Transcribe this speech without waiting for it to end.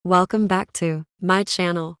Welcome back to my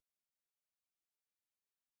channel.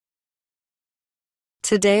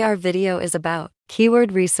 Today our video is about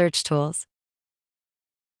keyword research tools.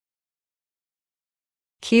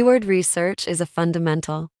 Keyword research is a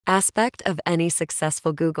fundamental aspect of any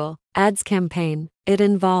successful Google Ads campaign. It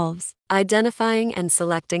involves identifying and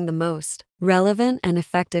selecting the most relevant and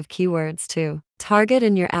effective keywords to target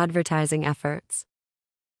in your advertising efforts.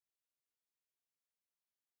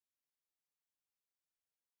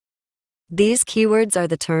 These keywords are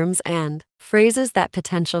the terms and phrases that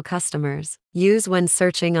potential customers use when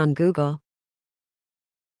searching on Google.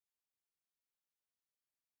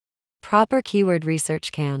 Proper keyword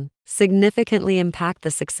research can significantly impact the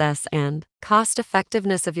success and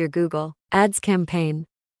cost-effectiveness of your Google Ads campaign.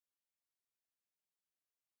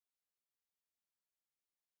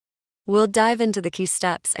 We'll dive into the key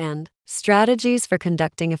steps and strategies for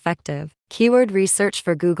conducting effective keyword research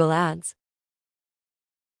for Google Ads.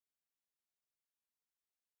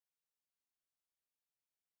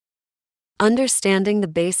 Understanding the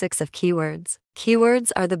basics of keywords.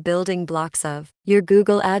 Keywords are the building blocks of your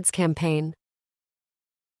Google Ads campaign.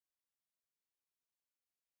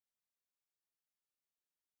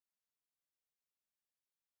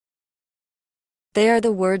 They are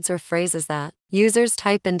the words or phrases that users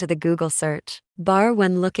type into the Google search bar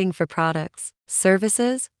when looking for products,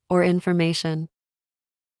 services, or information.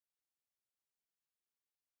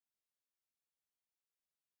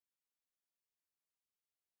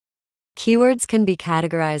 Keywords can be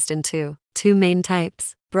categorized into two main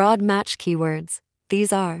types: broad match keywords.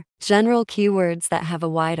 These are general keywords that have a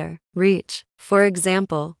wider reach. For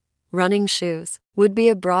example, running shoes would be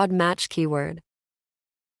a broad match keyword.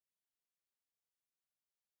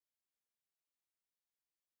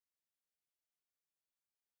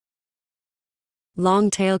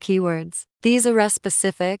 Long tail keywords. These are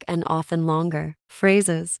specific and often longer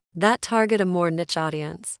phrases that target a more niche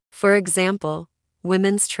audience. For example,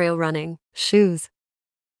 women's trail running shoes.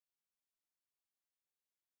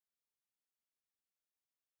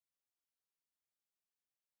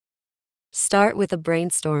 Start with a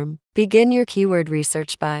brainstorm. Begin your keyword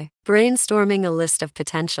research by brainstorming a list of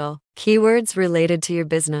potential keywords related to your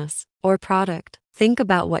business or product. Think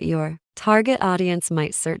about what your target audience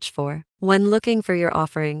might search for when looking for your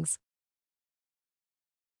offerings.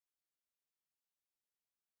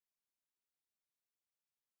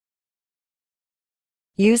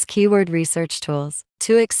 Use keyword research tools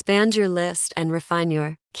to expand your list and refine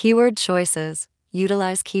your keyword choices.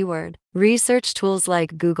 Utilize keyword research tools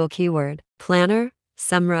like Google Keyword Planner,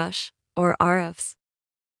 SEMrush, or Ahrefs.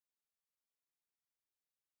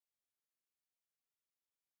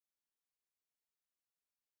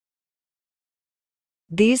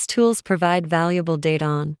 These tools provide valuable data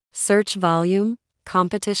on search volume,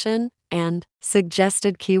 competition, and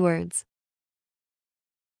suggested keywords.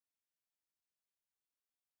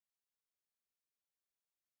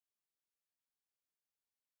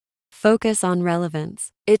 Focus on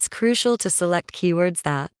relevance. It's crucial to select keywords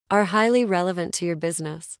that are highly relevant to your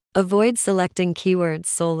business. Avoid selecting keywords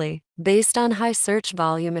solely based on high search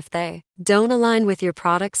volume if they don't align with your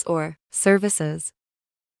products or services.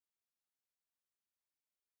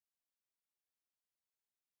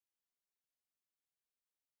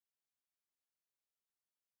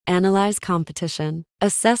 Analyze competition.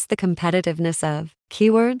 Assess the competitiveness of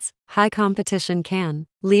keywords. High competition can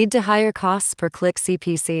lead to higher costs per click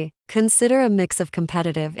CPC. Consider a mix of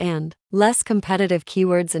competitive and less competitive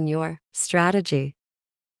keywords in your strategy.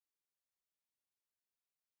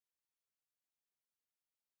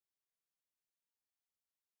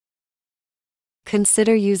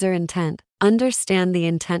 Consider user intent. Understand the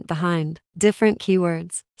intent behind different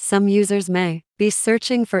keywords. Some users may be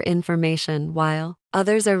searching for information while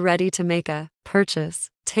others are ready to make a purchase.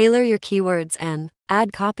 Tailor your keywords and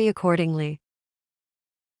ad copy accordingly.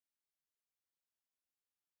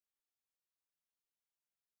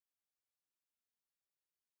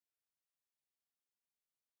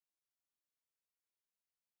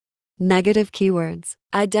 Negative keywords.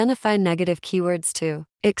 Identify negative keywords to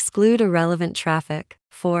exclude irrelevant traffic.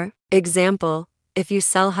 For example, if you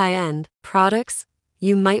sell high-end products,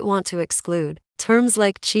 you might want to exclude terms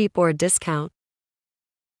like cheap or discount.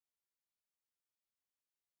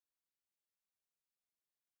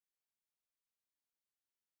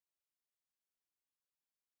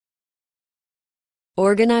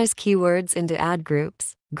 Organize keywords into ad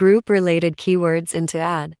groups. Group related keywords into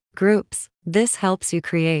ad groups. This helps you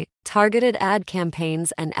create targeted ad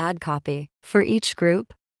campaigns and ad copy for each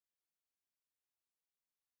group.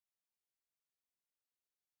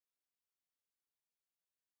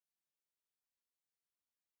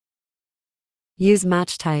 Use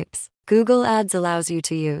match types. Google Ads allows you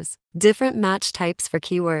to use different match types for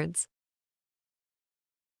keywords.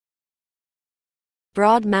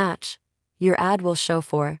 Broad match. Your ad will show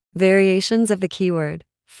for variations of the keyword.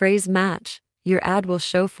 Phrase match. Your ad will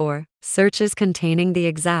show for searches containing the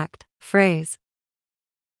exact phrase.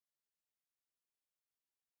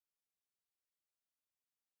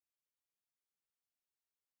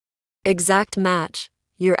 Exact match.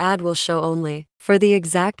 Your ad will show only for the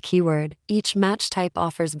exact keyword. Each match type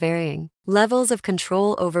offers varying levels of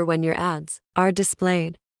control over when your ads are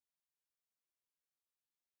displayed.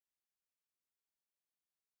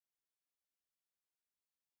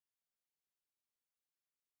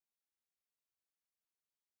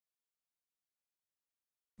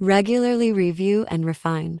 Regularly review and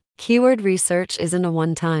refine. Keyword research isn't a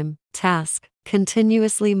one-time task.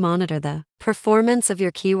 Continuously monitor the performance of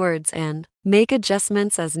your keywords and make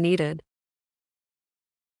adjustments as needed.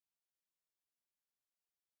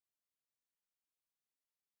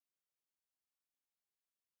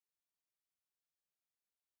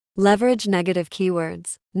 Leverage negative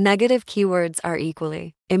keywords. Negative keywords are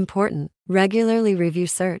equally important. Regularly review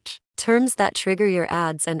search terms that trigger your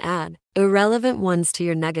ads and add irrelevant ones to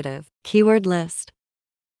your negative keyword list.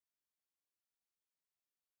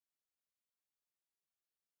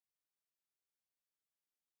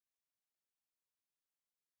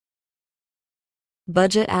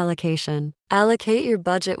 Budget allocation. Allocate your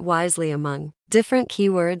budget wisely among different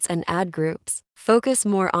keywords and ad groups. Focus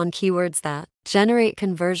more on keywords that generate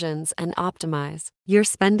conversions and optimize your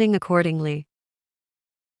spending accordingly.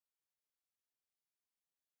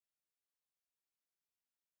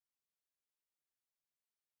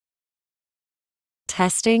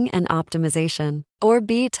 Testing and optimization. Or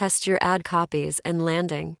B. Test your ad copies and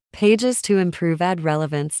landing pages to improve ad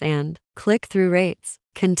relevance and click through rates.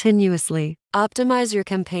 Continuously optimize your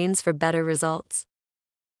campaigns for better results.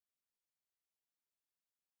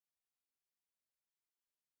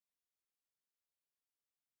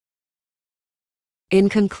 In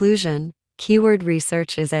conclusion, keyword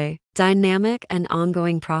research is a dynamic and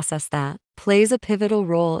ongoing process that plays a pivotal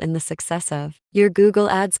role in the success of your Google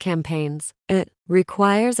Ads campaigns. It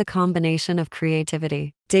requires a combination of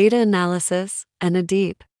creativity, data analysis, and a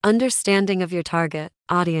deep understanding of your target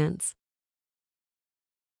audience.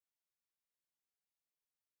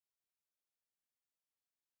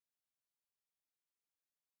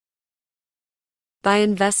 By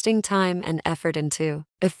investing time and effort into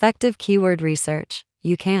effective keyword research,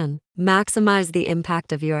 you can maximize the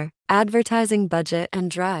impact of your advertising budget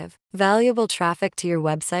and drive valuable traffic to your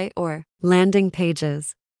website or landing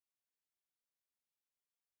pages.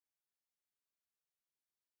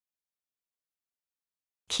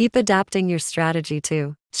 Keep adapting your strategy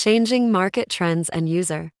to changing market trends and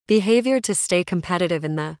user behavior to stay competitive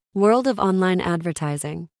in the world of online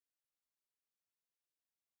advertising.